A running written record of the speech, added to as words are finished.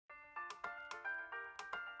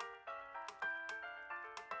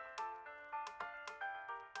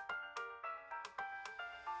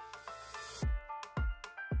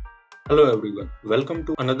Hello everyone, welcome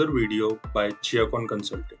to another video by Chiacon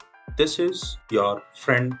Consulting. This is your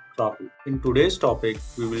friend Rahul. In today's topic,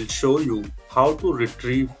 we will show you how to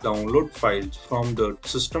retrieve download files from the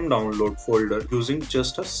system download folder using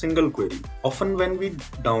just a single query. Often when we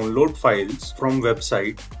download files from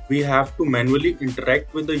website, we have to manually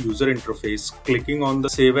interact with the user interface, clicking on the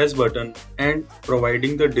Save As button and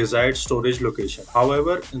providing the desired storage location.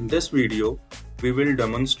 However, in this video, we will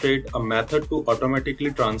demonstrate a method to automatically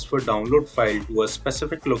transfer download file to a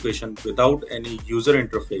specific location without any user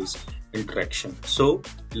interface interaction. So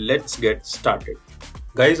let's get started.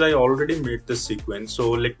 Guys, I already made this sequence,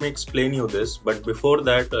 so let me explain you this. But before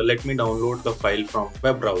that, let me download the file from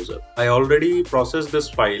web browser. I already processed this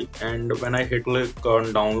file, and when I hit click on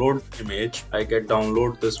download image, I get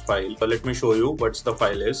download this file. Let me show you what the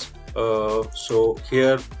file is. So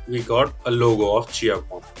here we got a logo of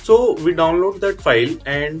Chiacon. So we download that file,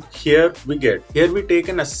 and here we take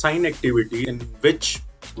an assign activity in which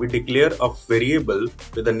we declare a variable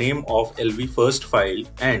with the name of LV first file,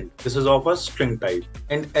 and this is of a string type.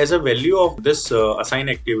 And as a value of this assign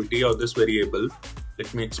activity or this variable,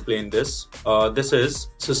 let me explain this. This is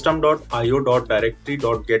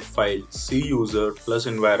system.io.directory.get file c user plus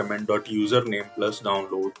environment.username plus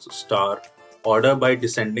downloads star order by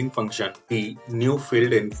descending function d new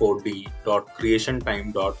field info d dot creation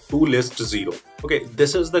time dot toList 0. Okay,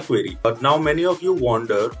 this is the query. But now many of you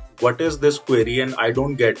wonder what is this query and I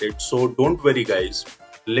don't get it. So don't worry guys,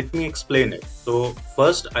 let me explain it. So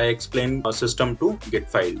first I explain a system to get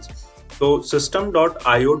files. So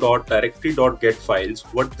system.io.directory.get files,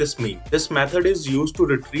 what this means? This method is used to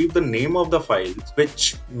retrieve the name of the files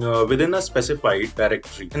which within a specified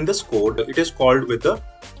directory. In this code, it is called with the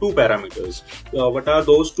two parameters. What are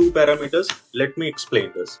those two parameters? Let me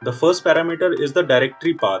explain this. The first parameter is the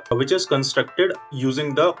directory path, which is constructed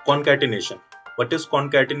using the concatenation. What is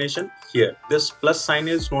concatenation? Here, this plus sign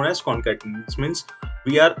is known as concatenation. This means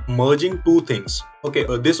we are merging two things. Okay,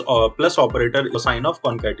 this plus operator is a sign of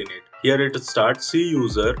concatenate. Here it starts C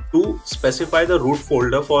user to specify the root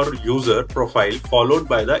folder for user profile followed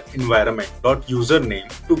by the environment.username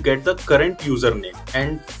to get the current username,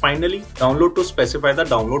 and finally download to specify the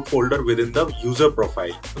download folder within the user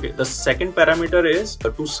profile. Okay, the second parameter is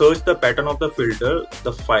to search the pattern of the filter,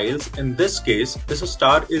 the files. In this case, this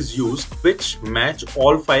star is used which match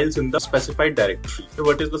all files in the specified directory. So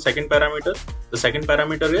what is the second parameter? The second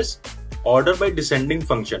parameter is order by descending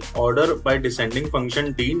function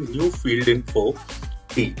d new field info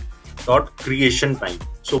d dot creation time.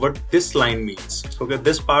 So what this line means? Okay,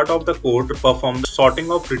 this part of the code performs the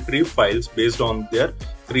sorting of retrieved files based on their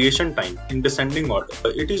creation time in descending order.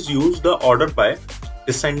 It is used the order by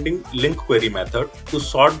descending link query method. To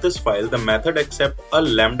sort this file, the method accepts a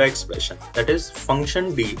lambda expression, that is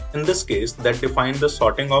function d in this case, that defines the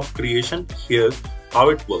sorting of creation. Here's how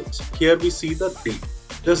it works. Here we see the d.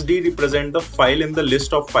 This D represents the file in the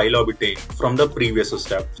list of file obtained from the previous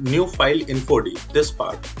step. New file info D, this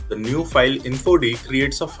part. The new file info D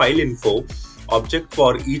creates a file info object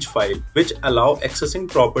for each file which allow accessing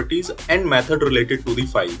properties and method related to the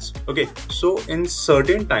files. Okay, so in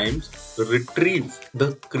certain times retrieve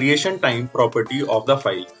the creation time property of the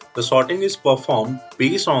file. The sorting is performed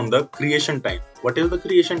based on the creation time. What is the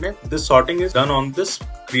creation time? This sorting is done on this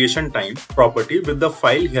creation time property with the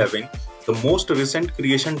file having the most recent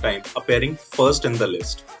creation time appearing first in the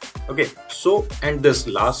list. Okay, so and this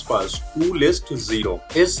last part toList 0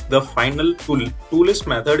 is the final toList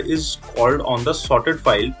method is called on the sorted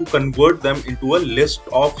file to convert them into a list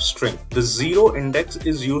of string. The 0 index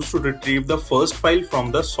is used to retrieve the first file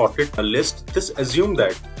from the sorted list. This assumes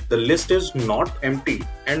that the list is not empty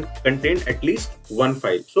and contain at least one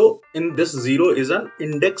file. So in this 0 is an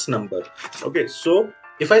index number. Okay, so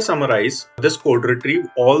if I summarize, this code retrieve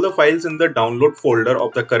all the files in the download folder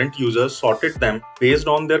of the current user, sorted them based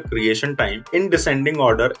on their creation time in descending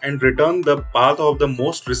order, and return the path of the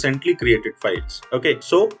most recently created files. Okay,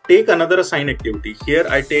 so take another assign activity. Here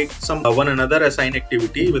I take another assign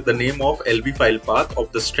activity with the name of LV file path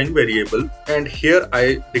of the string variable, and here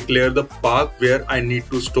I declare the path where I need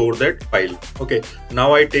to store that file. Okay,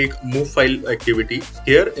 now I take move file activity.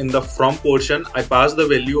 Here in the from portion, I pass the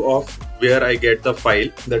value of where I get the file,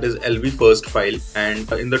 that is LV first file,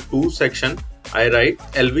 and in the to section I write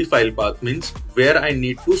LV file path, means where I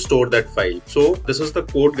need to store that file. So this is the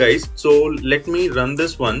code guys. So let me run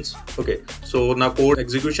this once. Okay, so now code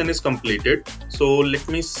execution is completed. So let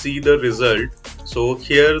me see the result. So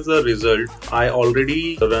here's the result. I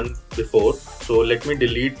already run before. So let me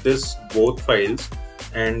delete this both files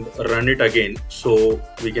and run it again so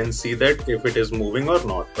we can see that if it is moving or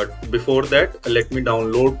not. But before that, let me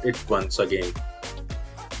download it once again.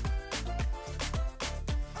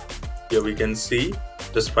 Here we can see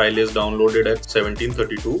this file is downloaded at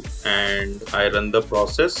 1732 and I run the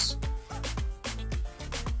process.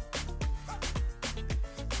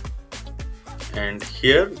 And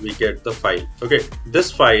here we get the file. Okay,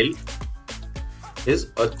 this file is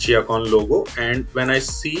a Chiacon logo, and when I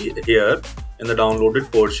see here in the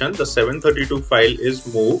downloaded portion, the 732 file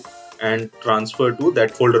is moved and transferred to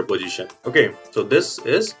that folder position. Okay, so this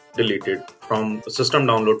is deleted from system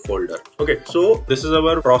download folder. Okay, so this is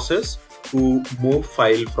our process to move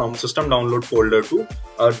file from system download folder to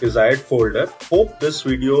a desired folder. Hope this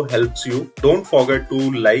video helps you. Don't forget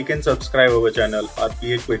to like and subscribe our channel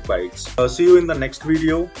RPA Quick Bytes. See you in the next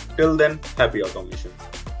video. Till then, happy automation.